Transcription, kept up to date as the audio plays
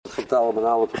Dalam and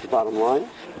Aleph at the bottom line.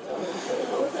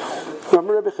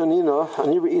 Remember Rebbe Chanina,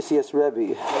 Anira ECS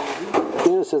Rebbe.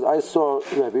 Chanina says, I saw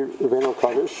Rebbe, Rebbeinu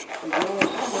Kaddish,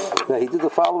 that he did the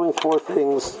following four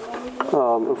things,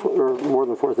 or more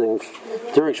than four things,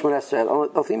 during Shemon Esrei. I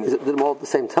don't think he did them all at the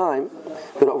same time,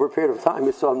 but over a period of time,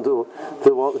 he saw him do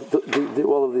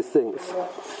all of these things.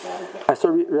 I saw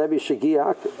Rebbe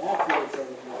Shagiak,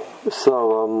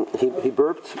 so he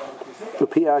burped,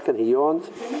 Upiak, and he yawned,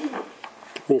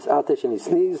 and he's Atesh, and he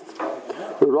sneezed,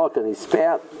 Urok, and he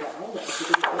spat,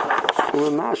 and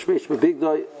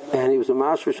he was a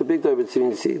mashvish a big day, but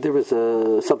you see there was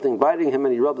something biting him,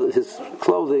 and he rubbed his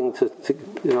clothing to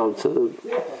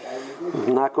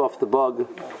knock off the bug.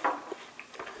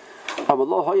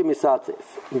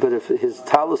 But if his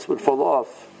talus would fall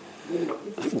off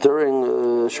during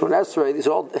Shemon Esrei,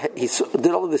 he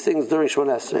did all of these things during Shemon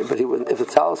Esrei, but if the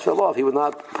talus fell off, he would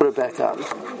not put it back on.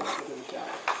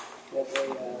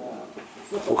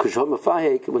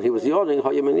 When he was yawning, he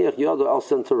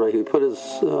put his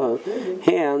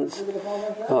hands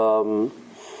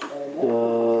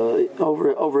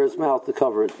over his mouth to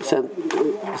cover it.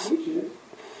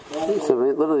 So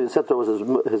literally, the center was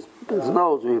his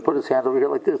nose. He put his hand over here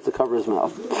like this to cover his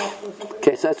mouth.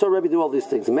 Okay, so I saw Rebbe do all these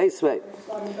things. Meisvei.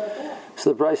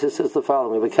 So the Brachos says the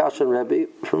following: we have a kasha and Rebbe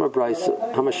from a Brachos.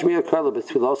 Hamashmiya karla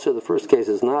b'tfilah. The first case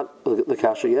is not the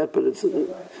kasha yet, but it's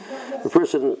the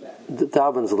person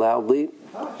davens loudly.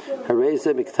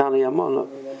 Hareze miktani amona.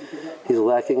 He's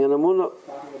lacking in amuna.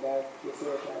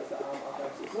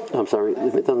 I'm sorry. He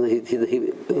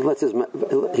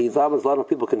davens loud enough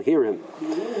people can hear him.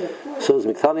 So it's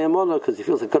miktani amona because he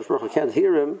feels like Kadosh Baruch Hu can't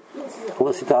hear him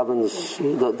unless he davens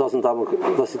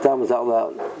out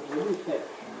loud.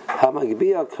 If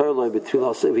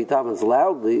he davens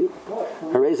loudly,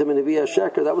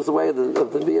 that was the way of the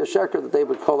Nevi'ah Sheker that they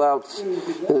would call out in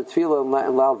the tefillah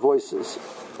in loud voices.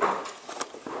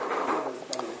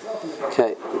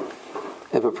 Okay.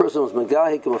 If a person was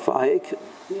megahik and mafahik,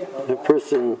 a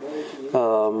person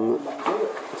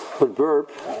would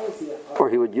burp or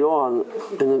he would yawn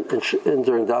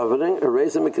during davening, a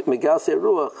reza megase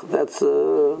ruach, that's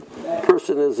a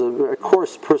person is a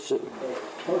coarse person.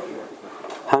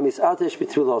 Hamis atesh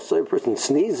b'tfilah, so a person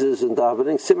sneezes in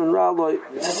davening, siman ra loy,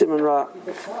 siman ra.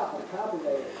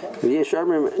 V'yesh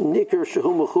amrim nikar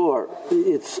shehu mechur.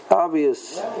 It's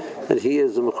obvious that he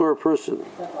is a mechur person.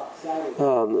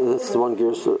 That's the one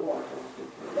gersa.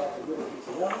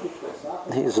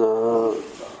 He's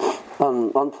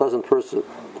an unpleasant person.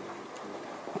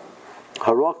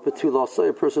 Harok b'tfilah, so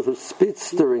a person who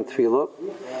spits during tefillah,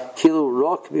 kilu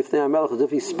rok b'fnei hamelech, as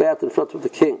if he spat in front of the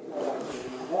king.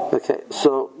 Okay,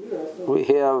 so we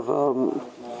have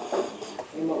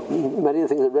many of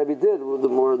the things that Rebbe did. The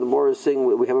more is saying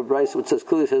we have a Brachos which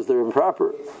clearly says they're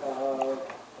improper.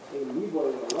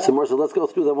 So more, so let's go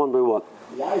through them one by one.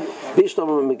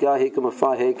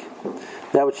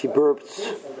 That which he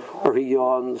burps or he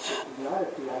yawns,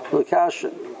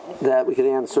 that we can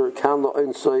answer.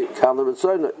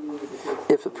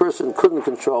 If the person couldn't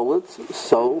control it,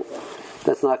 so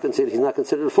that's not considered. He's not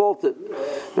considered faulted.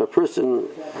 If a person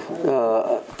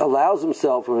allows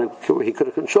himself when he could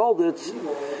have controlled it,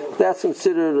 that's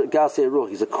considered gasei ruch.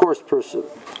 He's a coarse person.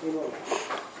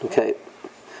 Okay.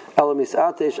 Alamis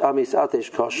atesh, amis atesh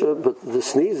kosher, but the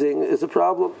sneezing is a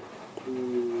problem.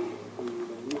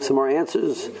 Some more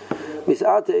answers. Mis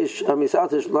atesh, amis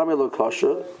atesh, lamelo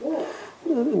kosher.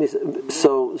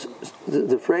 So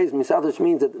the phrase mis atesh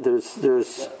means that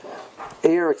there's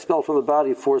air expelled from the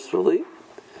body forcefully,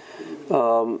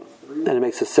 and it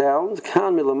makes a sound.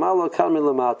 Kan milamala, kan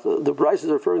milamata. The Brachos is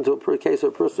referring to a case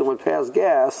where a person would pass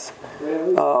gas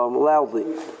loudly.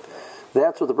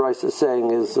 That's what the Brachos is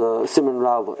saying is siman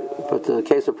ra. But the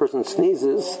case where a person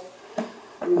sneezes,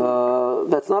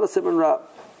 that's not a siman ra.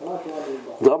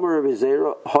 Damer Rebbe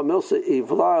Hamilsa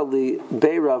Ivla li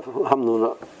Beirav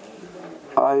Hamnuna.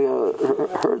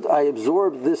 I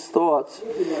absorbed this thought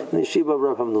in the Yeshiva of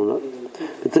Rav Hamnuna.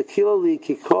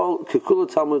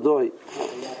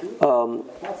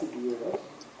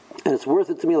 And it's worth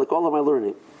it to me like all of my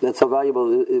learning. That's how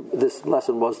valuable this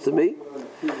lesson was to me.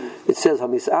 It says,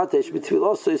 if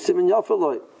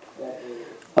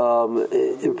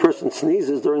a person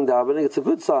sneezes during davening, it's a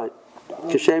good sign.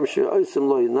 After a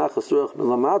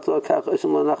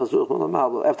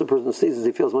person sneezes,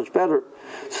 he feels much better.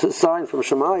 It's a sign from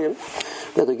Shemayim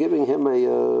that they're giving him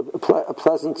a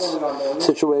pleasant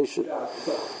situation.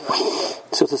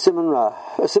 So it's a siman ra,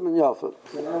 a siman yafa.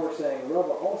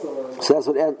 So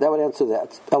that would answer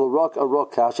that. A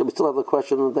rock kasha. We still have the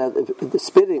question of that the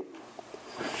spitting.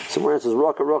 Somewhere it says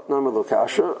rock, namelo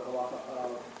kasha.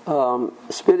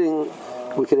 Spitting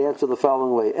we could answer the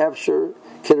following way. Efshir,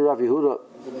 Kid Rav Yehuda.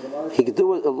 He could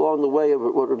do it along the way of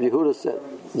what Rav Yehuda said.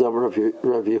 Rav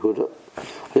Yehuda.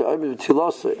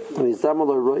 When he's damal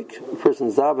roik, a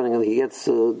person's davening and he gets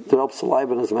develops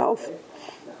saliva in his mouth.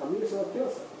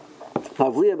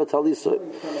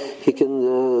 He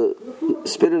can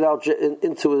spit it out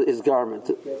into his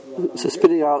garment. So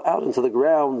spitting out into the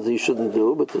ground he shouldn't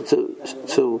do, but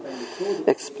to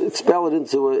expel it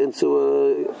into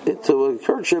a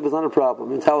kerchief is not a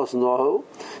problem. In Talis Nohu,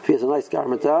 if he has a nice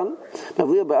garment on,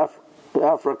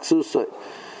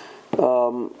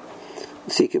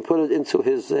 so he can put it into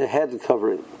his head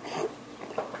covering.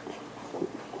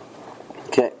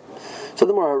 Okay. So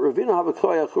the more Ravina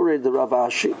Habakoya Chure the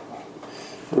Ravashi.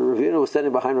 Ravina was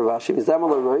standing behind Ravashi. He's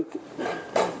Damal Roik.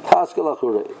 Haskala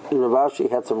Chure. Ravashi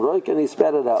had some roik and he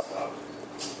spat it out.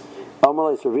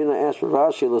 Amalais Ravina asked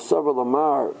Ravashi, L'Sobra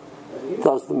Lamar,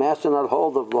 does the master not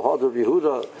hold of Lahod of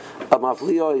Yehuda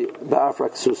Amavlioi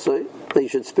Ba'afrak Susai, that you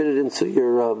should spit it into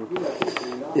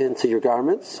your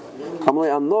garments?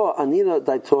 Amalai Anno Anina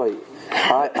Daitoi.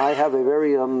 I have a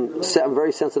very I'm a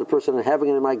very sensitive person, and having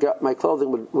it in my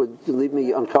clothing would leave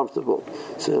me uncomfortable.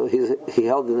 So he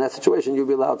held in that situation, you'd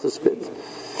be allowed to spit.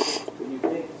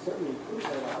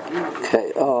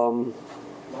 Okay.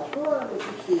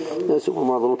 There's one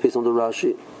more little piece on the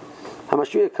Rashi. So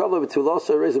we quoted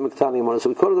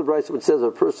the Brachos which says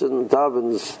a person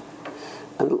davens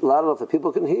and loud enough that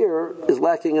people can hear is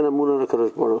lacking in Emunah in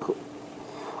HaKadosh Baruch Hu.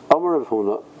 Amar Rav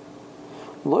Huna.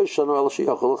 And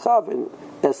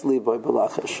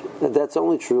that's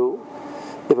only true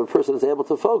if a person is able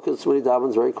to focus when he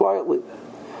davens very quietly.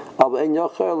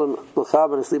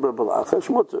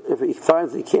 If he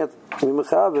finds he can't be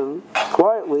mechaven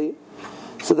quietly,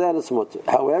 so that is mutter.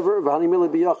 However,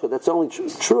 that's only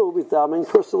true with davening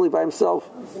personally by himself.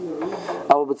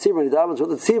 When he davens with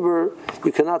the tzibur,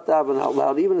 you cannot daven out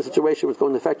loud, even in a situation where it's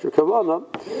going to affect your kavanah,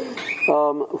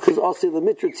 because also the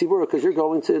mitra tzibur, because you're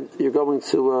going to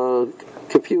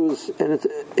confuse and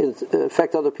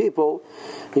affect other people.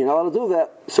 You're not allowed to do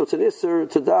that. So it's an isser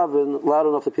to daven loud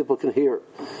enough that people can hear.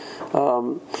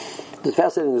 It's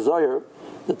fascinating the Zohar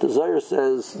that the Zohar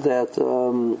says that.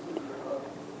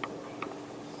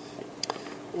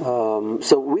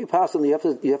 So we pass on you have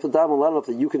to daven loud enough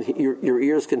that you can your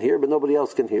ears can hear, but nobody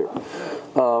else can hear.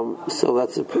 So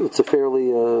it's a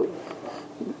fairly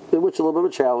which is a little bit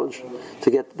of a challenge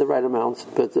to get the right amount,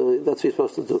 but that's what you're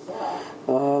supposed to do.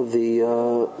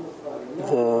 The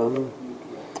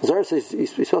Zohar says you're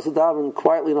supposed to daven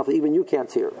quietly enough that even you can't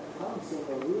hear.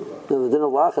 The din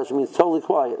of lachash means totally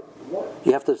quiet.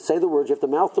 You have to say the words, you have to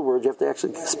mouth the words, you have to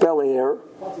actually expel air,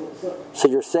 so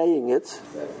you're saying it,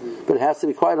 but it has to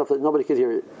be quiet enough that nobody can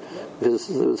hear it. Because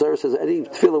the Zohar says any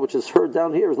tefillah which is heard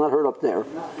down here is not heard up there.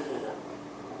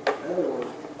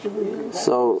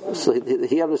 So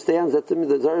he understands that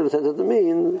the Zohar understands that to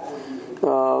mean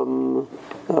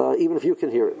even if you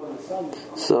can hear it.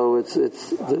 So it's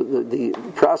the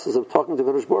process of talking to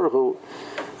Kadosh Baruch Hu.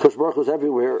 Kadosh Baruch Hu is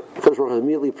everywhere. Kadosh Baruch Hu is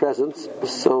immediately present.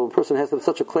 So a person has to have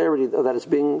such a clarity that it's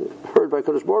being heard by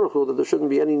Kadosh Baruch Hu that there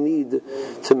shouldn't be any need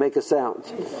to make a sound.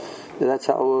 And that's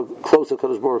how close the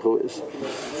Kadosh Baruch Hu is.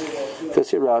 Let's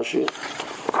see Rashi.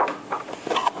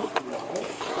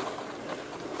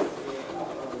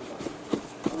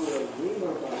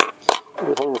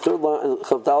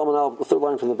 The third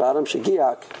line from the bottom.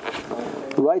 Shegiak,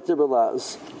 right there,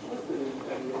 Belaz.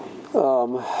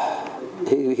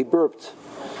 He burped.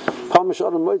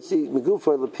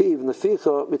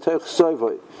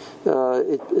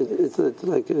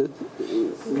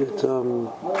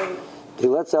 He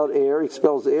lets out air. He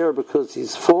expels air because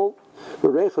he's full.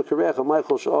 It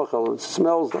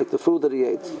smells like the food that he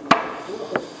ate.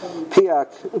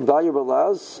 Piak, Bayir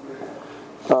Belaz.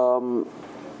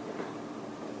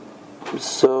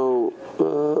 So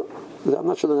I'm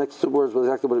not sure the next two words were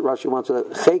exactly what Rashi wants to.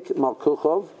 Chek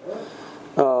Malkuchov.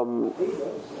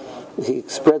 He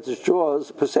spreads his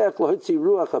jaws. Pesach lohitzi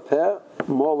ruach hapeh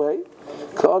mole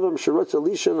ka'adam sherutz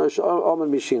elishan amen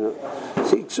mishina.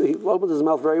 So he opens his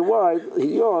mouth very wide.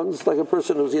 He yawns like a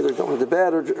person who's either going to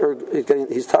bed or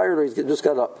he's tired or he's just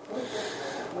got up.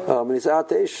 And he's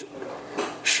atesh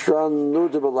shran nur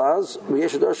de belaz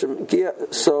v'yeshadarshim gia.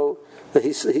 So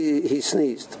he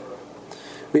sneezed.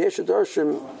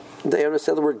 V'yeshadarshim. They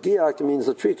understand the word giak means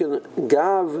the trikin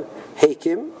gav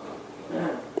hakim.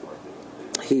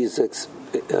 He's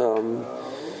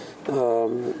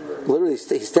literally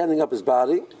he's standing up his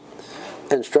body,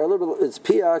 and Strahler, its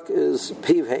piak is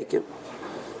piv hakim.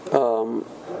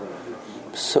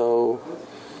 So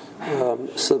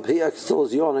So he still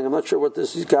is yawning. I'm not sure what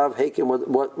this gav hakim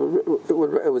what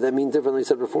would that mean differently. He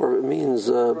said before it means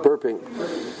burping.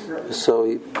 So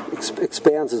he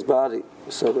expands his body.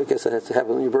 So I guess that has to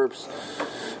happen when he burps.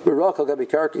 Mirachal gabi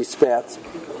karki spats.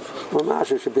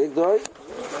 Mamash is a big dog.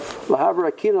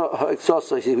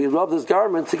 He rubbed his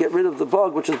garment to get rid of the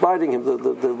bug which is biting him,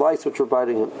 the lice which were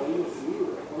biting him.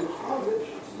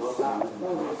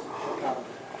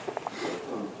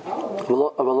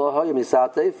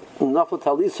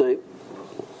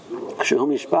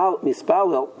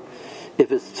 If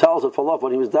his towels would fall off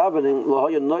when he was davening,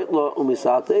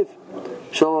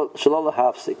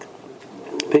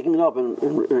 picking it up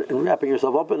and wrapping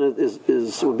yourself up in it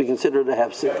would be considered a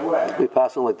hefsik. We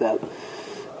pass on like that.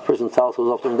 Person's towel goes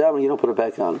off and down, and you don't put it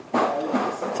back on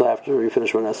until after you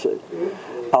finish one essay.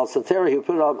 Al Sateri, he would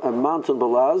put it on a mountain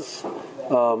balaz.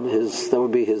 That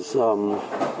would be his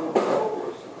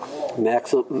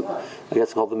maxilla, I guess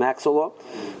it's called the maxilla,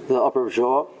 the upper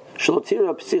jaw.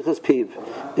 Shalotira psichas piv.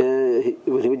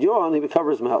 When he would yawn, he would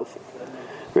cover his mouth.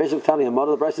 Reis of Tani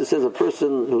Amada, the Brachos says a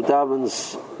person who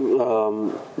davens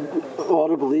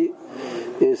audibly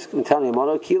is Tani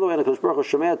Amada. Kilo and Kodesh Baruch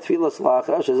Hu Shomea Tfilas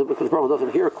Lachash, as if Kodesh Baruch Hu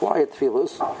doesn't hear quiet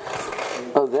tefillas,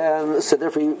 then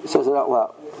therefore he says it out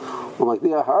loud. Like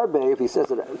Bia Harbe, if he says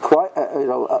it quiet,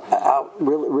 out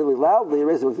really loudly,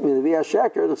 the Via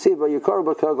Sheker, the Siva Yukar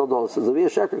Bakagol says the Via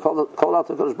Sheker called out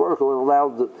to Kodesh Baruch Hu in a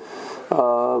loud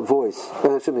voice.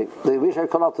 Excuse me, the Via Sheker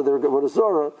called out to their Avodah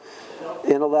Zorah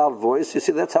in a loud voice. You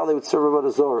see, that's how they would serve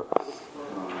Avodah Zorah.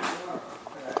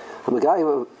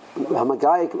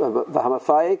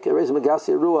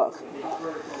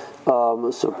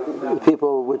 So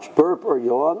people which burp or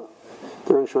yawn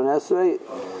during Shemona Esrei,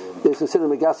 they're considered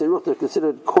Megasi Ruch. They're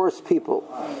considered coarse people,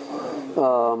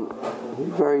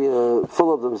 very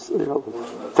full of them,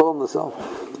 full of themselves.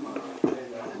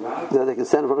 That they can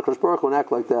stand in front of Kodesh Baruch Hu and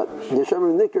act like that.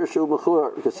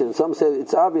 Because some say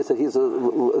it's obvious that he's a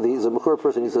mechur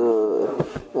person. He's a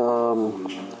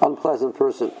unpleasant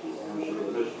person.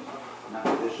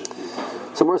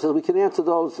 Some more says we can answer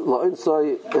those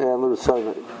la'insoy and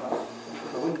l'rusoy.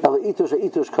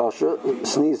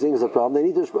 Sneezing is a problem.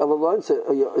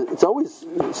 It's always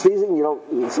sneezing.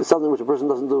 It's something which a person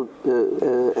doesn't do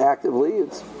actively.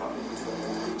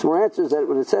 Some more answers that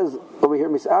when it says over here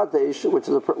misadesh, which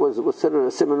was considered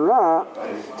a siman ra,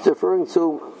 it's referring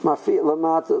to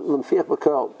lamfiach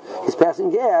bakol. He's passing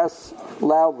gas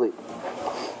loudly.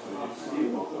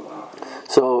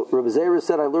 So Rabbi Zera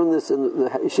said, I learned this in the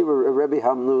yeshiva of Rabbi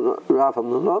Rav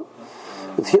Hamnuna.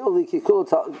 It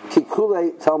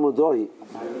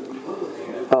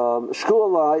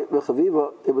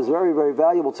was very, very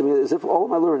valuable to me, as if all of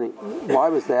my learning. Why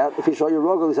was that? If you show your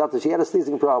rogel, he's out there. She had a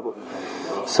sneezing problem.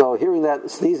 So hearing that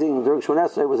sneezing during Shemona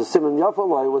Esrei was a siman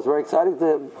yafalai, was very exciting to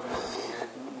him.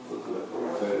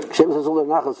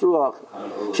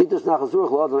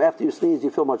 After you sneeze, you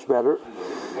feel much better.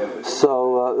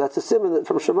 So that's a siman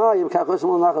from Shemayim.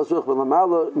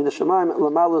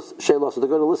 So they're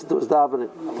going to listen to his davening.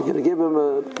 They're going to give him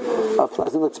a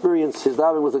pleasant experience. His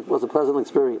davening was a pleasant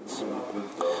experience.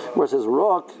 Where it says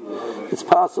rock, it's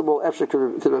possible. That's the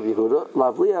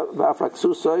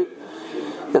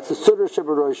suder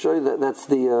sheberoishoy. That's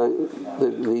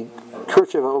the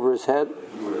kerchief over his head.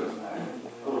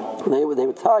 They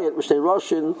would tie it, which they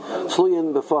Russian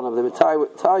sluyin b'fanav. They would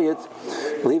tie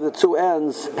it, leave the two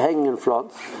ends hanging in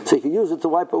front, so he could use it to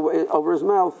wipe away over his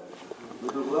mouth.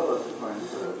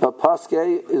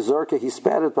 Paske izarka, he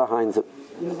spat it behind him.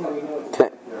 Okay.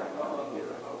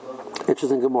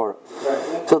 Interesting Gemara.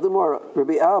 So the Gemara,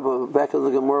 Rabbi Abba, back in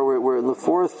the Gemara, we're in the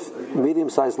fourth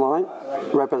medium-sized line,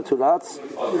 right by the two dots.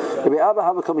 Rabbi Abba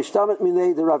have come ishtamet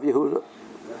minei de Rav Yehuda.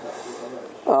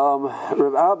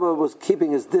 Rav Abba was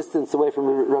keeping his distance away from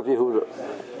Rav Yehuda.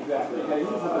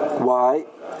 Why?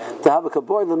 To have a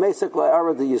kaboy lemesek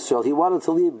la'ara de Yisrael. He wanted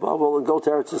to leave Bavel and go to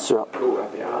Eretz Yisrael.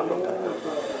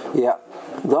 Yeah.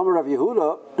 Dama Rav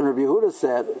Yehuda, and Rav Yehuda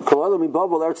said, "Kolam in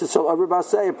Bavel Eretz Yisrael over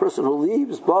Basei. A person who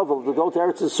leaves Bavel to go to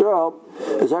Eretz Yisrael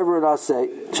is over in Asei.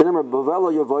 Shenemar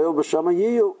Bavelo Yavoyo b'Shama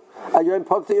Yiyu. Ayom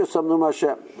Pagti Yosam Num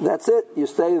Hashem. That's it. You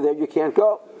stay there. You can't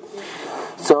go."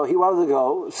 So he wanted to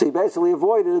go, so he basically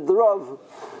avoided the Rav,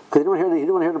 because he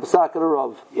didn't want to hear the Pesach of the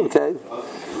Rav. Okay?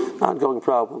 Ongoing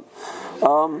problem.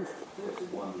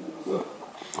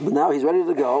 But now he's ready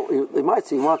to go. He might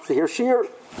see he wants to hear Shir.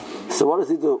 So what does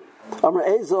he do? Amr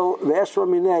Ezel Veshra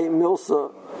Minei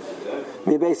Milsa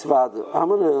Mibeis Vada. I'm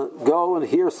going to go and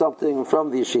hear something from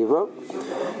the yeshiva.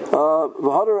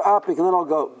 V'hadar Apik, and then I'll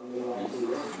go.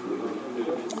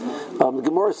 The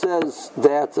Gemara says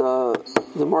that the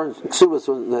Gemara in Ksubas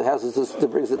that has this, that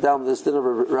brings it down to this din of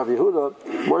Rav Yehuda.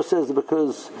 The Gemara says that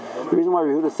because the reason why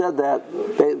Rav Yehuda said that,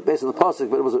 based on the pasuk,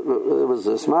 but it was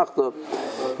a smachta,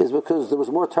 is because there was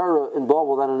more Torah in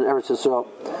Babel than in Eretz Yisrael,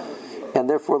 and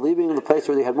therefore leaving the place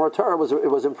where they had more Torah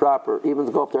was improper. Even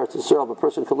to go up to Eretz Yisrael, if a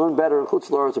person can learn better in Chutz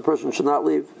La'aretz, a person should not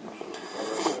leave.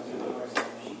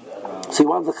 So he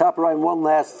wanted the Chaparayim one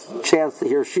last chance to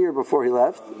hear Shir before he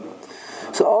left.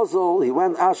 So also he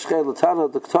went Ashkei Latana,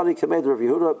 the Ketani Kamed Rav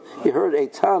Yehuda. He heard a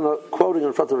Tana quoting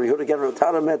in front of Rav Yehuda. Again, Rav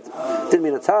Tana didn't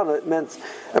mean a Tana. It meant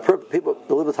people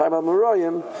who lived the time on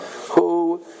Meroyim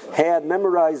who had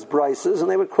memorized brises, and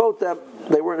they would quote them.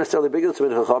 They weren't necessarily big into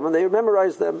Talmidei Chacham, they would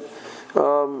memorize them.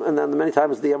 And then many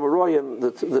times the Amoroyim,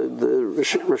 the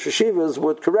Rosh Hashivas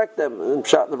would correct them and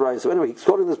shot in the brise. So anyway, he's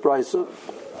quoting this brise.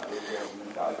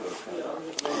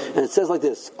 And it says like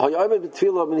this: a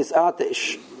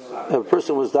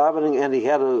person was davening and he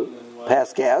had to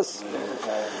pass gas.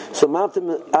 So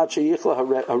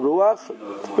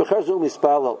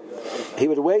he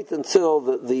would wait until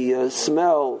the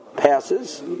smell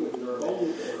passes,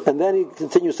 and then he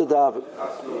continues to daven.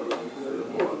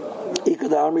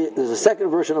 There's a second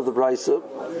version of the brisa.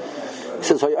 It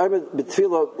says, a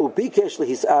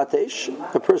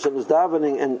person who's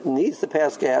davening and needs to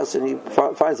pass gas, and he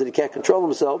finds that he can't control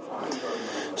himself.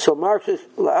 So he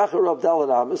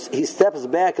steps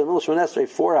back in the middle of Shemon Esrei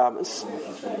 4 amas,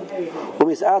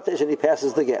 and he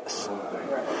passes the gas.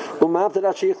 And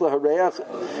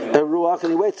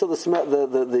he waits till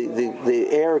the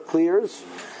air clears.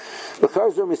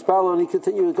 And he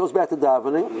continues, goes back to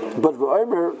davening. But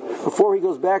before he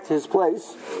goes back to his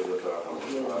place,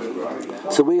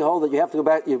 so we hold that you have to go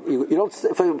back. You don't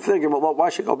figure, well, why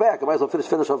should I go back? I might as well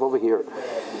finish off over here.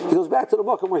 He goes back to the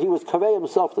Makom where he was kaveh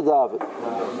himself to daven.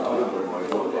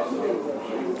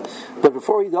 But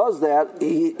before he does that,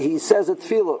 he says a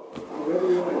tefillah.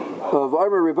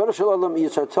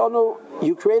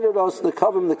 You created us the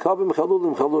kavim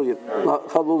chalulim,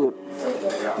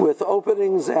 with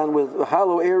openings and with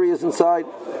hollow areas inside.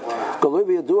 You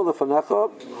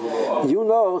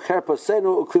know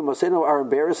cherpasenu uklimasenu, our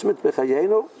embarrassment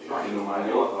b'chayenu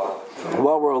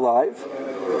while we're alive.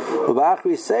 We'll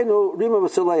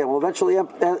eventually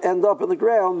end up in the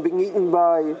ground being eaten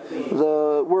by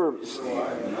the worms.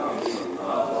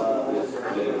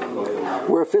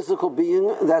 We're a physical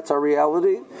being, that's our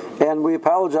reality, and we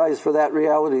apologize for that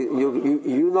reality.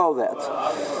 You know that.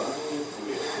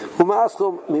 And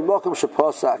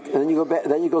then you go back.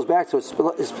 Then he goes back to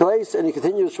his place, and he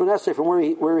continues Shemon Esrei from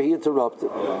where he interrupted.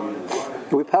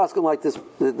 We pass him like this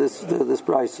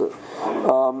brisa.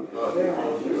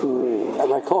 If I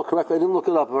recall correctly, I didn't look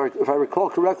it up. If I recall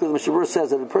correctly, the Mishabur says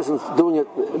that a person's doing it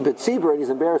b'tzibur and he's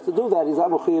embarrassed to do that, he's not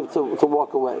mechuyev to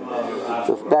walk away.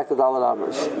 So back to Dalet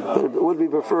Amers. But it would be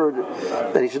preferred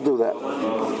that he should do that.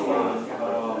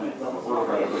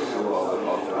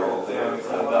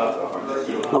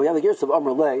 Now we have the gears of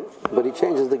Amr Lei, but he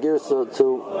changes the gears to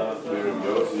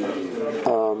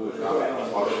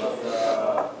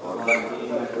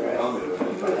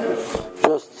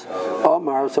just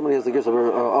Omar. Somebody has the gears of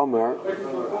Omar.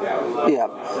 Yeah,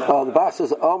 the Bach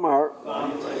says Omar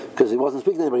because he wasn't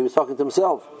speaking to anybody; he was talking to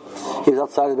himself. He was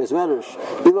outside of the Beis Medrash.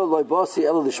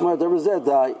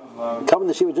 Coming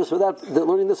to Shiva just for that,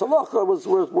 learning this halacha was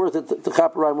worth it to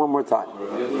Chaparayim one more time.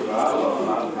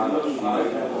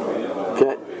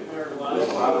 Okay.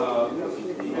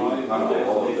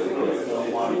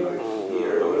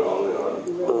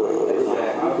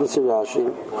 Let's see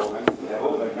Rashi.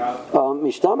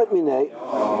 Mishtamet Minei.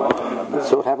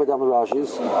 So halfway down the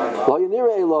Rashis.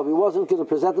 He wasn't going to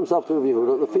present himself to Rabbi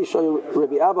Yehuda.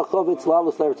 Rabbi Abba Chovitz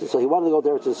Lavos L'Eretz Yisrael. He wanted to go to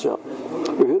Eretz Yisrael.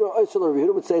 Rabbi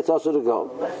Yehuda would say it's also to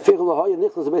go. So he didn't want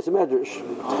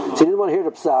to hear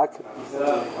the psak.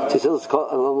 So he says,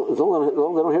 as long as they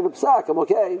don't hear the psak, I'm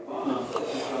okay.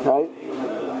 Right?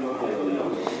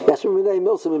 So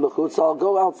I'll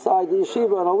go outside the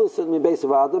yeshiva and I'll listen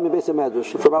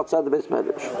from outside the base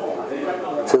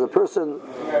medrash. So the person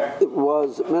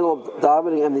was middle of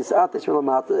davening and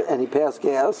he passed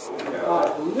gas.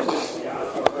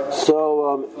 So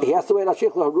he has to wait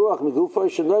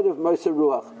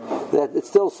that it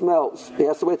still smells. He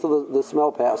has to wait till the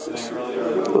smell passes. He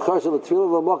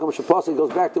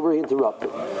goes back to where he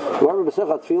interrupted.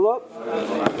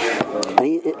 And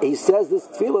he says this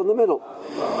tefillah in the middle.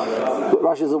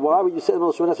 Rashi says, why would you say the middle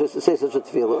of Shemon to say such a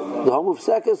tefillah? The home of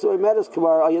seconds, he's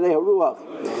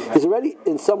already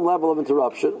in some level of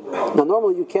interruption. Now,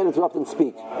 normally you can't interrupt and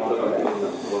speak.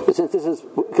 But since this is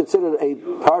considered a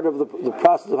part of the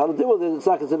process of how to deal with it, it's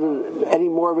not considered any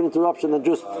more of an interruption than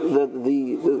just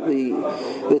the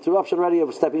interruption already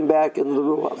of stepping back in the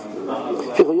ruach.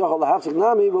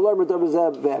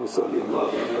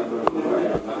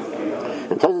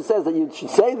 And Tosfos says that you should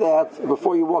say that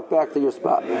before you walk back to your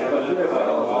spot.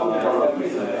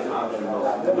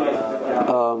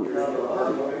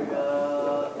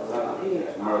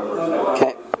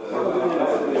 Okay.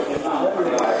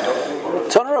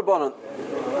 Tana Rabbanan.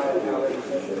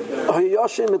 The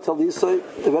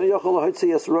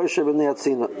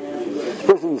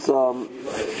person's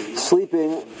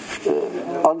sleeping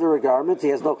under a garment, he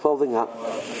has no clothing on.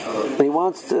 And he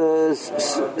wants to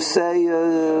say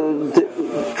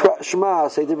Shema,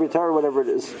 say Divrei Torah, whatever it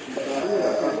is.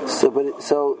 So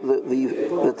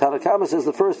the Tanakama says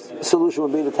the first solution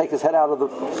would be to take his head out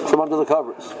from under the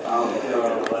covers.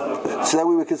 So that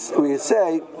we could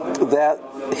say that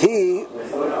he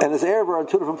and his erva are in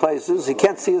two different places. He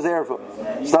can't see his erva;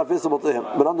 it's not visible to him.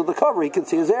 But under the cover, he can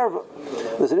see his erva.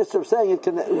 There's an issue of saying it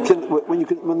can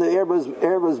when the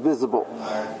erva is visible,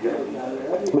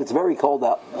 but it's very cold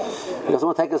out. He doesn't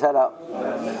want to take his head out.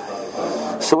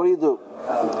 So what do?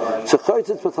 So he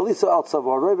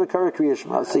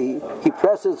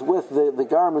presses with the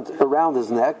garment around his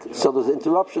neck. So there's an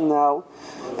interruption now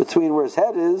between where his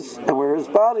head is and where his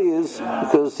body is,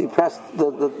 because he pressed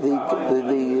the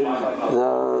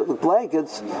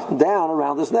blankets down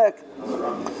around his neck.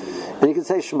 And he can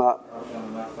say Shema.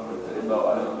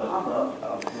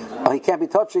 He can't be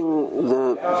touching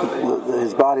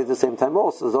his body at the same time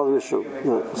also. There's another issue.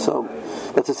 So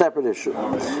that's a separate issue.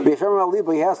 But he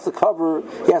has to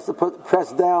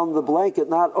press down the blanket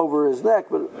not over his neck,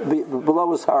 but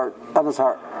below his heart, on his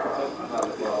heart.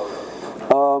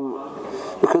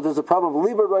 Because there's a problem of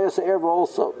liber royas erva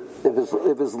also.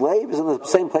 If his lave is in the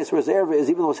same place where his erva is,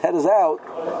 even though his head is out,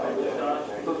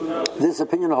 this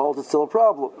opinion holds it's still a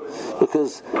problem,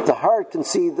 because the heart can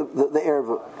see the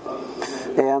erva.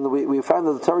 And we find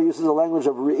that the Torah uses the language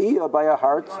of re'iyah by a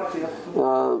heart.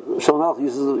 Shalom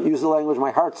uses the language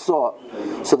my heart saw.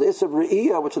 So the issue of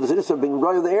re'iyah, which is the issue of being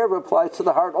royah the erva, applies to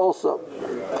the heart also.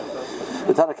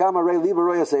 The Tanakama rei liber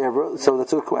royas erva, so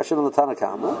that's a question on the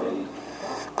Tanakama.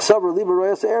 Ksaver liber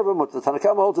royas erva, but the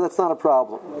Tanakama holds that's not a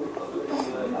problem.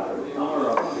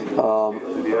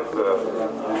 Did he have to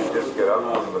just get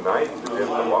up in the night? Did he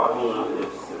have to watch?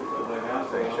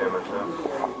 Saying Shem Hashem?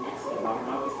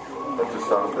 That's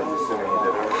assuming he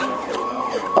did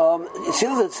it. See,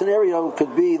 the scenario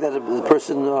could be that the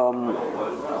person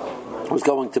was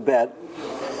going to bed.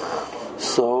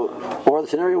 So, or the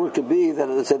scenario could be that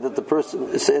it said that the person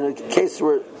is in a case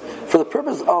where, for the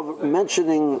purpose of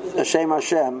mentioning Hashem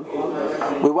Hashem,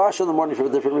 we wash in the morning for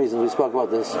different reasons. We spoke about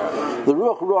this. The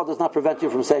Ruach Ruach does not prevent you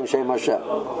from saying Hashem Hashem.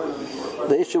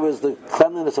 The issue is the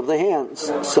cleanliness of the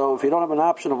hands. So, if you don't have an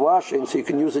option of washing, so you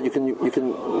can use it. You can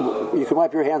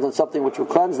wipe your hands on something which will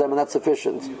cleanse them, and that's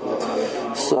sufficient.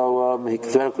 So he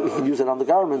can use it on the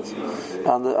garment,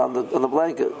 on the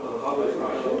blanket.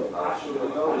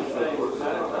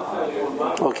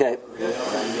 Okay.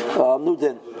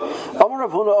 Nudin. A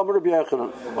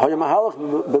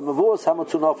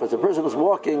person is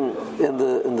walking in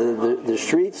the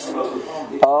streets,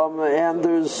 and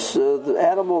there's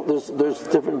there's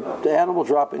different animal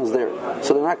droppings there,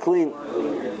 so they're not clean.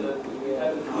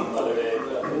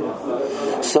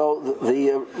 So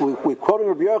we're quoting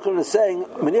Rabbi Yochanan as saying,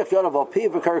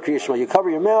 you cover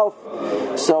your mouth,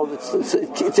 so it's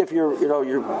if you're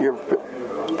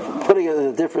putting it in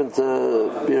a different,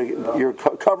 you're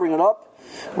covering it up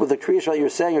with the Kriya, you're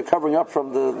saying you're covering up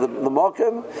from the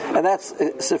Malkim, and that's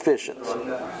sufficient.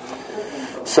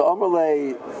 So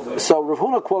Rav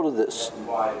Huna quoted this.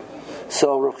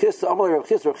 So Rav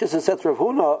Chisda said to Rav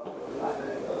Huna,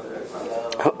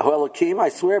 I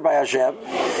swear by Hashem, I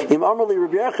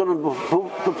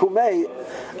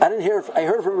didn't hear. I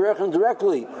heard from Rabbi Yochanan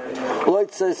directly.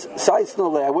 Lloyd says, I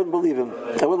wouldn't believe him.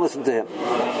 I wouldn't listen to him.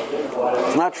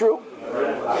 It's not true.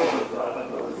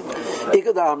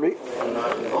 Ikad Amri,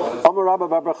 Amar Rabba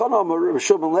Barbrachon, Amar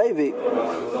Rishon Levi,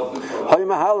 Hayim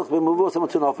Mahalach b'Muvos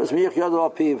Amatunofes, Miyach Yadu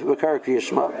Apiv B'Karak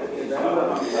Yishma.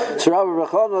 So Rabba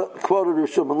Barbrachon quoted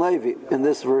Rishon Levi in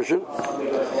this version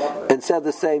and said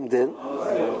the same din.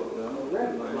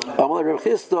 Amar Rabbi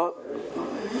Chisda,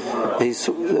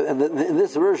 and in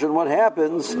this version, what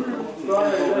happens?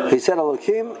 He said,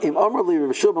 "Elokim im Amrli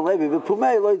Rishon Levi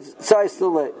v'Pumei lo tzais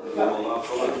nolei."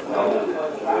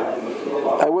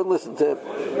 I wouldn't listen to him.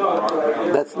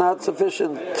 That's not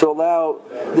sufficient to allow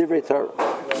divrei Torah.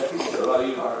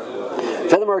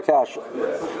 Furthermore, Kasha.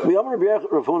 We are Rav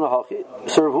Huna Hachi.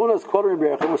 So Rav Huna is quoting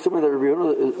Rabbi Yechon. We're assuming that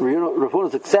Rav Huna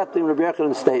is accepting Rabbi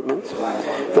Yechon's statements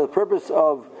for the purpose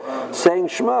of saying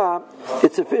Shema.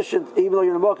 It's sufficient, even though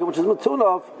you're in a mokum, which is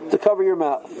matunov, to cover your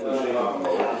mouth. Did Rav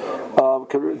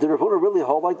Huna really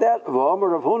hold like that?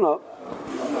 V'omer Rav Huna.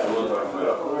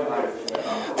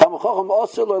 Talmid Chacham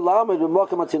also lo lamed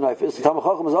b'mokum atinayfis. Talmid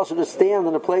Chacham is also to stand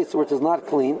in a place where it is not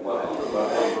clean.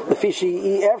 The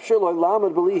fishi after lo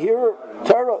lamed b'li here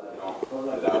Torah.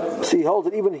 So he holds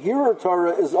that even here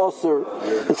Torah is also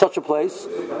in such a place.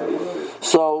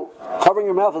 So covering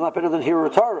your mouth is not better than here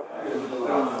Torah.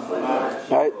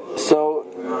 Right? So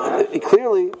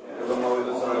clearly.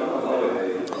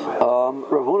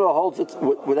 Rav Huna holds it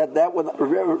that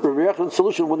Rabbi Yechon's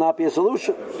solution would not be a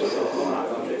solution.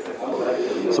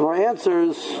 Some more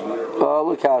answers.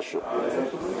 L'kasha.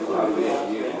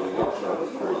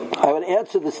 I would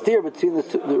answer the steer between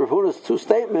the Rav Huna's two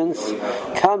statements.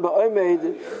 Kan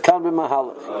ba'omed, kan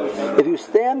b'mahalach. If you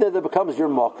stand there, that becomes your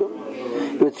mokum.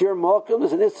 If it's your mokum,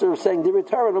 there's an issue of saying the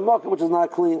return of mokum, which is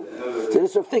not clean. There's an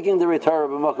issue of thinking the return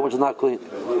of a mokum, which is not clean.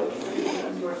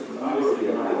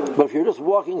 But if you're just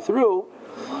walking through,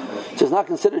 which is not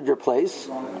considered your place,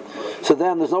 so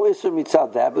then there's no issue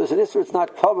mitzad that, but there's an issue it's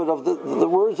not covered of the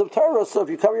words of Torah, so if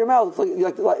you cover your mouth,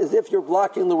 it's like as if you're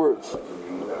blocking the words.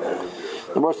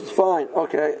 The Morse is fine.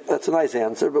 Okay, that's a nice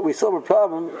answer, but we still have a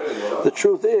problem. The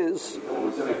truth is,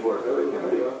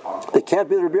 it can't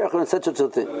be the Rabbi Yechon and such a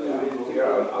thing.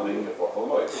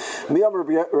 Miyam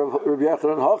Rabbi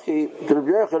Yechon and Hachi, the Rabbi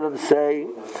Yechon say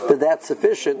that that's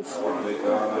sufficient.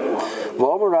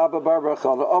 V'omer Rabba bar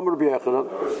Brachos, Omer Rabbi Yechon,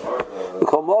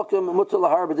 v'kol malkim mutar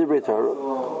lahar b'divrei Torah,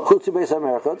 chutz beis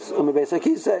hamerchatz, u'mebeis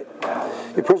hakisei.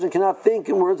 A person cannot think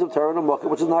in words of Torah in a malkim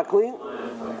which is not clean.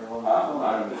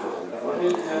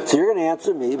 So you're going to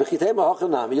answer me.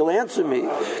 You'll answer me.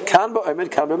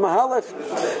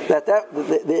 That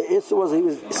the issue was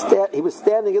he was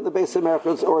standing in the base of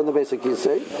Merchants or in the base of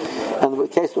Kisei, and the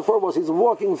case before was he's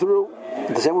walking through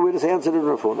the same way we just answered in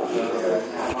Rav Huna.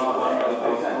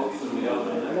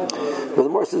 But the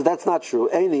Morse says that's not true.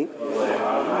 Any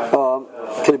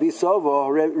can it be so?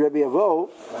 Rabbi Avo,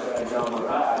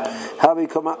 having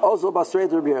come also Basrei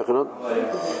Rabbi Yochanan.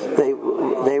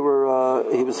 They were.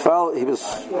 He was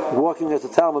walking as a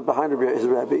Talmud behind his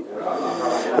Rabbi.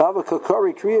 Rabbi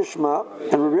Kakari Kriya Shema,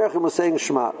 and Rabbi Yochanan was saying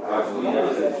Shema.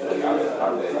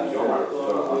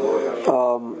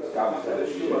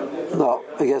 No,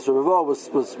 I guess Rabbi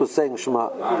Avo was saying Shema.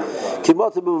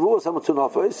 Kimot b'mavus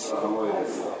hamatunafos.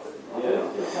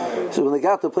 So when they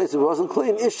got to the place that it wasn't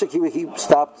clean, Ishak, he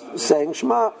stopped saying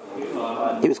Shema.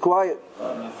 He was quiet.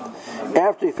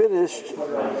 After he finished,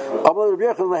 where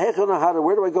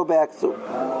do I go back to?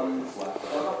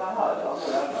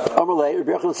 Amalei,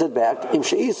 Rabbi Yechon said back, Im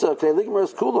she'isa k'nei ligmer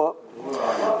kula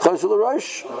chazul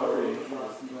rosh.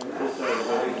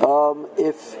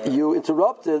 If you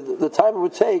interrupted the time it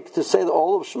would take to say the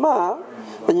all of Shema,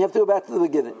 then you have to go back to the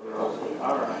beginning.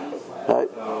 Right?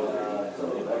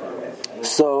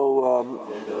 So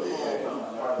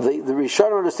the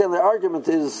Rishonim understand the argument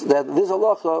is that this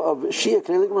halacha of Shia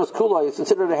K'nei Ligmas Kula is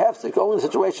considered a hefsek only in a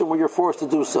situation where you're forced to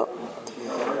do so.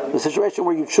 In a situation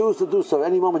where you choose to do so, at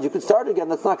any moment you could start again,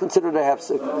 that's not considered a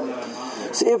hefsek.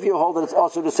 So if you hold that it's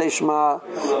also to say Shema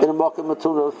in a Mokum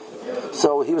Matunov,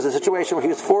 so he was in a situation where he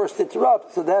was forced to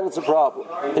interrupt, so then it's a problem.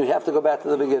 And you have to go back to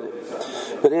the beginning.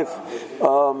 But if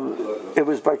it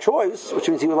was by choice, which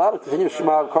means he was allowed to continue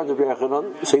Shema according to Rabbi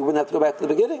Yochanan, so he wouldn't have to go back to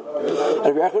the beginning.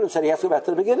 And Rabbi Yochanan said he has to go back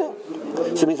to the beginning.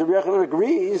 So it means Rabbi Yochanan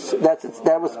agrees that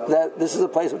this is a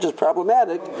place which is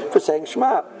problematic for saying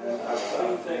Shema.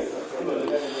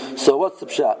 So what's the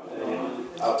pshat?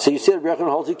 So you see that Rabbi Yochanan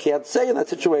holds you can't say in that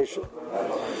situation.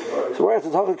 So we're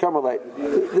asking Talmud Karmelite.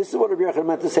 This is what Rabbi Yochanan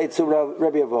meant to say to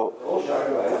Rabbi Avo.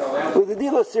 With the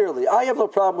deal seriously, I have no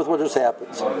problem with what just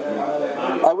happened.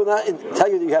 I will not tell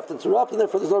you that you have to interrupt, and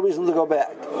therefore there's no reason to go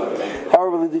back.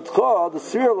 However, the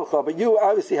Svirlucha, but you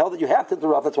obviously held that you have to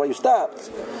interrupt, that's why you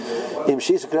stopped. Im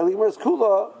Shisa K'nei Ligmer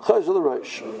Kula Chazul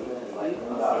Rosh.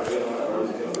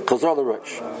 Chazul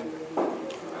Rosh.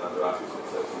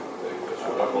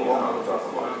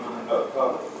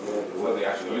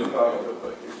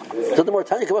 So the more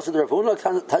Tanya Kavasa the Rav Huna,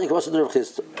 Tanya Kavasa the Rav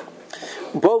Chisda.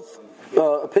 Both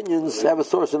opinions have a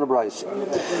source in a brayso.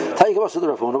 Tanya Kavasa the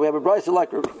Rav Huna, we have a brayso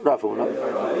like Rav Huna.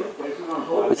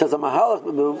 It says a mahalach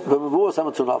b'mavus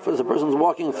hamatunafos. A person's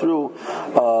walking through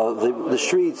the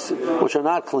streets which are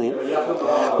not clean.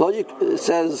 It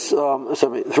says,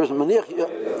 the first maniach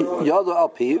yado al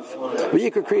piv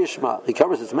v'yikra kriya Shema. He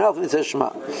covers his mouth and he says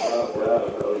Shema.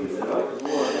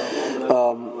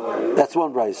 That's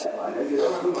one brayse.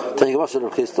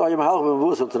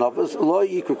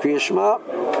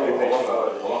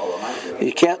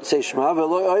 You can't say Shema.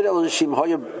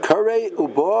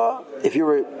 If you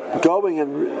were going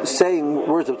and saying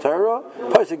words of Torah,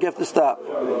 you have to stop.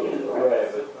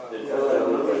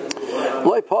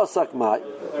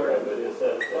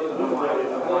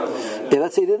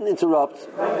 Let's say he didn't interrupt.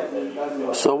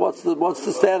 So what's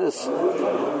the status?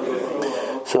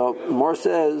 So Mor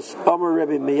says, Amar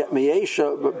Rebbe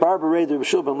Miyesha, Barba Reder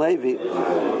Rishul ben Levi,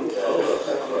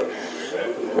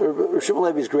 Rishul ben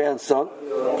Levi's grandson.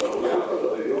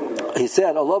 He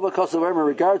said, Allah because of in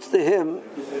regards to him,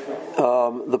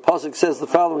 the pasuk says the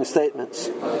following statements: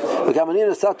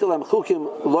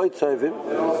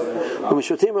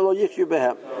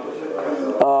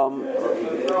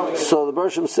 so the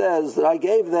Bershom says that I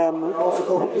gave them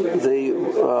the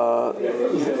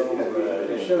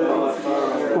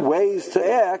ways to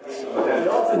act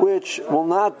which will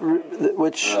not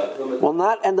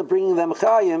end up bringing them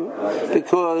chayim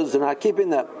because they're not keeping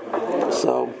them.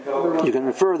 So you can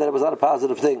infer that it was not a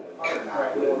positive thing.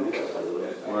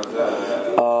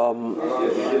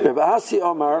 Rabbi Asi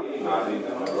Omar,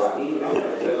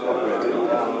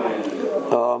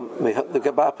 the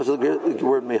Gabah puts the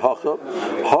word mehacha.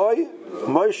 Hoy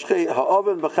moshche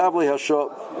ha'oven b'chavli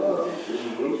hashop.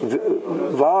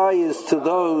 Vai is to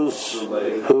those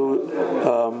who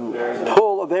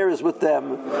pull averas with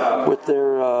them with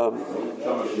their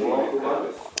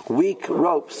weak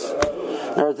ropes.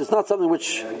 It's not something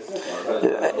which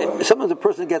sometimes the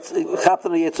person gets chapped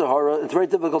in a Yetzer Hara. It's very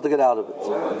difficult to get out of it.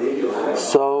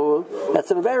 So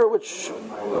that's an avera which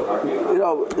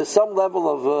there's some level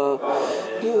of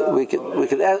we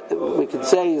could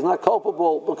say he's not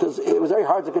culpable because it was very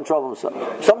hard to control himself.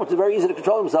 Someone's very easy to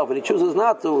control himself and he chooses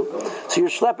not to. So you're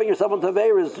schlepping yourself into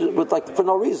averas with for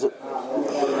no reason.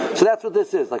 So that's what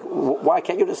this is. Why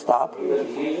can't you just stop?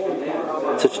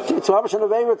 It's almost an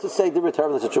avera to say the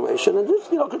return of the situation and just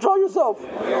control yourself.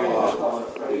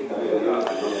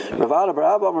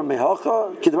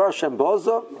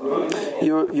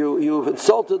 You've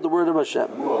insulted the word of Hashem.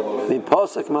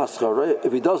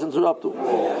 If he does interrupt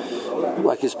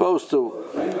like he's supposed to,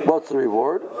 what's the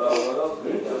reward?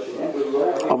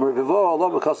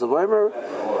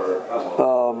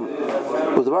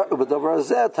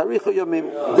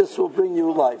 This will bring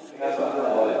you life.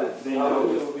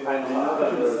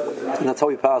 And that's how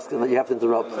we pass, and that you have to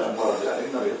interrupt.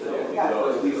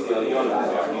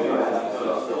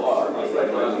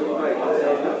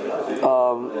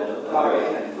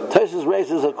 Tosfos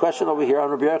raises a question over here on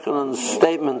Rabbi Yochanan's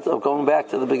statement of going back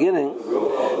to the beginning,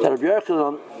 that Rabbi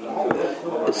Yochanan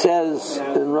says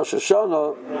in Rosh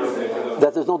Hashanah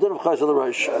that there's no din of Chayes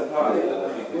L'Rosh.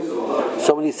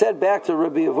 So when he said back to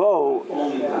Rabbi Avo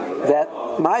that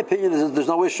my opinion is that there's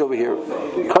no issue over here,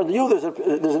 according to you there's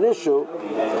an issue,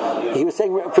 he was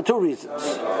saying for two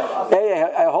reasons. A,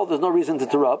 I hold there's no reason to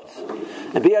interrupt,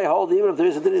 and B, I hold even if there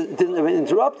is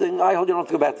interrupting, I hold you don't have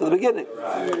to go back to the beginning.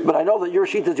 But I know that your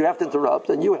sheet that you have to interrupt,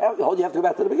 and you have to go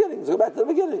back to the beginning. So go back to the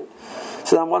beginning.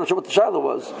 So I'm wondering what the shaila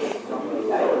was.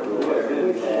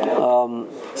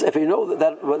 So if you know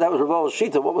that was Ravo's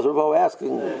shita, what was Ravo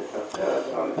asking? I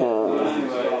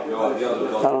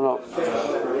don't know.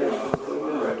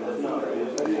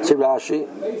 See Rashi.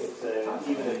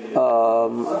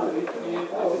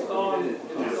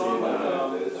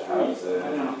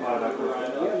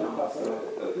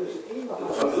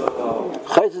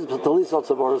 Chayes Patalis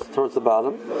also towards the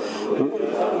bottom.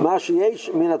 Mashiesh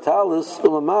minatalis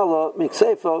ulamala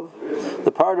miksefov,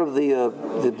 the part of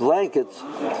the blanket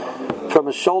from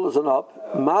his shoulders and up.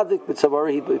 Madik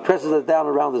b'tzavari, he presses it down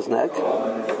around his neck,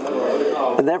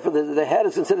 and therefore the head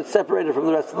is considered separated from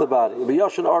the rest of the body.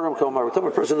 B'yoshin aram komar, we're talking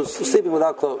about a person who's sleeping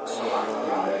without clothes.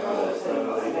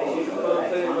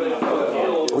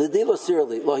 I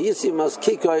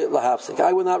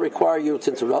would not require you to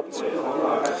interrupt.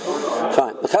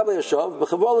 Fine.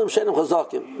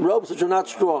 Ropes which are not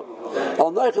strong.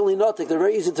 They're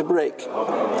very easy to break.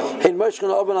 Even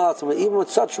with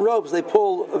such ropes, they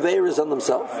pull averas on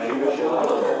themselves.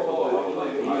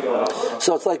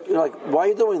 So it's like why are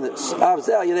you doing this?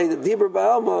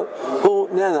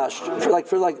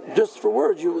 Just for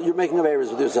words, you're making averas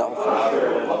with yourself.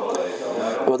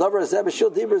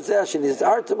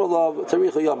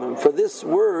 For this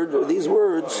word, or these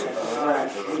words,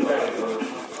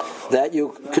 that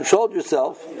you controlled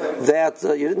yourself, that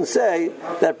you didn't say,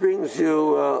 that brings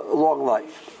you long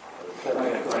life.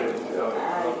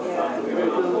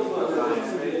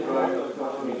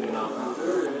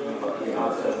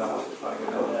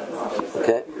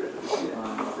 Okay.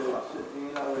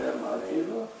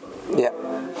 Yeah.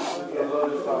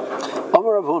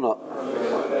 Amar Rav Huna.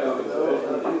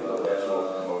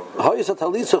 Hayis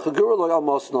Talisa Chagura Lo Al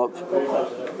Mosnov.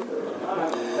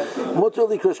 Mutter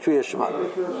Likros Kriya Shema.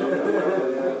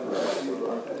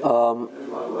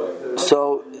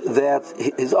 So that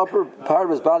his upper part of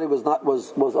his body was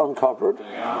uncovered,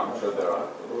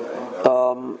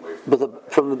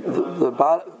 but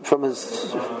from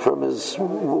his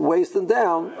waist and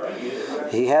down,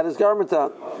 he had his garment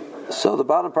on. So the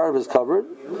bottom part of his covered.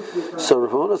 So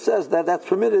Rav Huna says that that's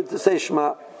permitted to say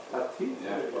Shema.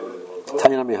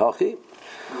 Tayna mihachi.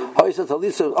 Ha'isa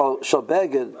talisa shal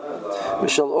beged,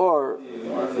 mishal or,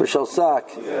 mishal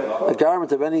sak, a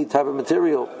garment of any type of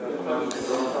material,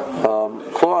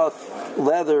 cloth,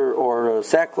 leather, or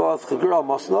sackcloth. Chagura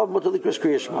masnav mutali kris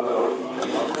kriyishma.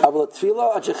 Aval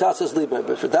tefila achachasas liba.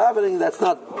 But for davening, that's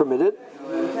not permitted.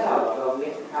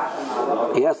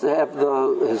 He has to have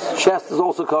his chest is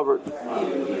also covered.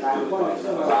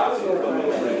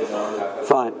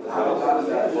 Fine.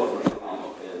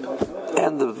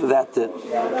 End of that din.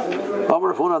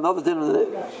 Another din.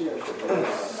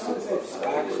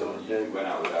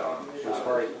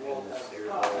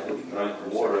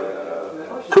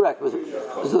 Correct.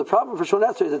 So the problem for Shon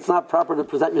Esrei is it's not proper to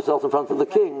present yourself in front of the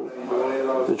king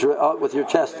with your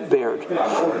chest bared.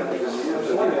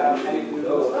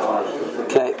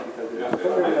 Okay.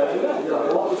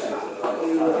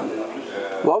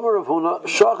 One more of Huna,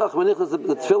 Shachach Menichas the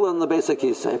tefillin in the basic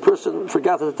kisei. A person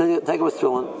forgot to take off his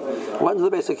tefillin, went to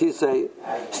the basic kisei,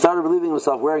 started relieving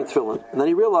himself wearing tefillin, and then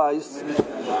he realized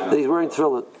that he's wearing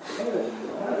tefillin.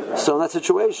 So in that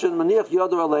situation, Maniach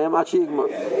Yador Aleim Achi Yigmor.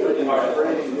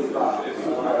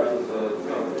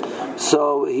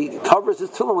 So he covers his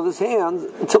tefillin with his hand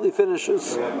until he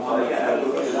finishes. The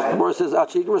Gemara says,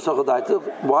 Achi Yigmor Sochadaita.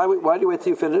 Why do you wait till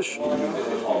you finish?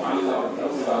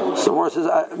 So Gemara says,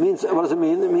 what does it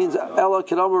mean? It means Ella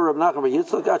Kedamar Rav Nachman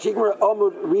Yitzchak Achi Yigmor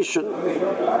Amud Rishon.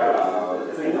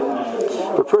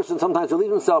 A person sometimes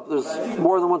relieves himself. There's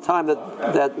more than one time that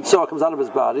tzoah comes out of his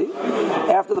body.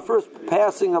 After the first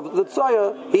passing of the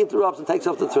tzoah, he interrupts and takes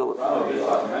off the tefillin.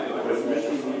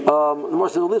 The more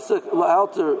says, why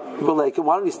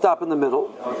don't he stop in the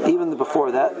middle, even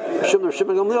before that?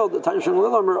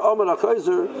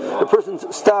 The person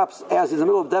stops as he's in the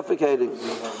middle of defecating,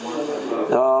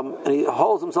 and he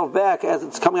holds himself back as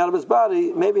it's coming out of his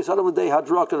body. Maybe suddenly day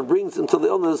hadrokin brings into the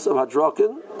illness of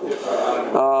hadrokin.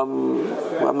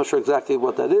 I'm not sure exactly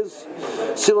what that is.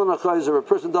 Silon achayzer, a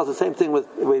person does the same thing when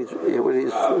he's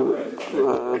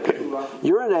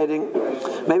urinating.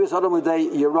 Maybe suddenly day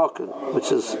yerokin,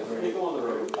 which is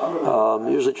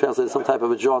usually translated some type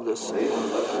of a jaundice.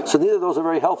 So neither of those are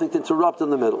very healthy to interrupt in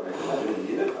the middle.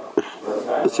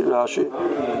 Let's see Rashi.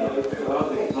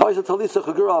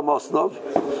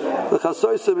 The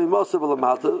chasoisim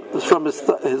is from his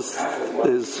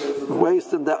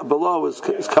waist and below is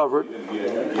covered.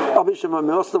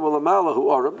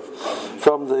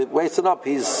 From the waist and up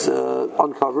he's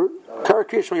uncovered.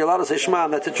 Karakishma, you're allowed to say Shema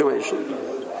in that situation.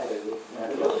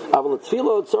 You're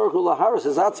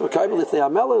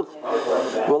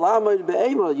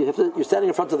standing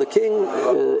in front of the king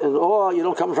in awe. You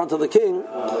don't come in front of the king,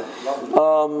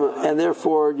 and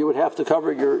therefore you would have to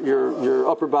cover your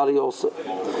upper body also.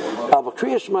 The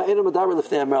Kriya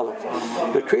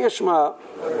Shema,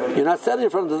 you're not standing in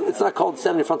front of. It's not called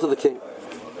standing in front of the king.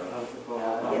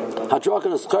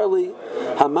 Hadrokin is clearly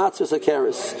hamatzis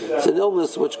akaris. It's an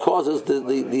illness which causes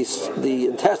the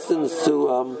intestines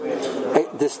to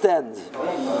distend.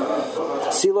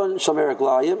 Silon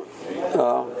shameraglayim.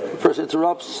 The person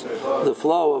interrupts the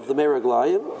flow of the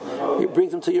meraglayim. He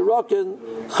brings them to Yerokin.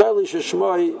 Chayli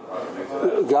sheshmoi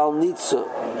galnitza.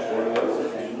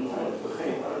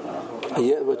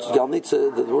 Which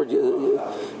galnitza, the word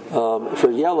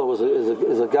for yellow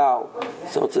is a gal.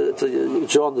 So it's a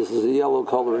jaundice, is a yellow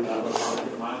coloring.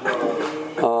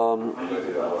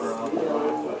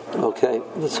 Okay,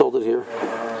 let's hold it here.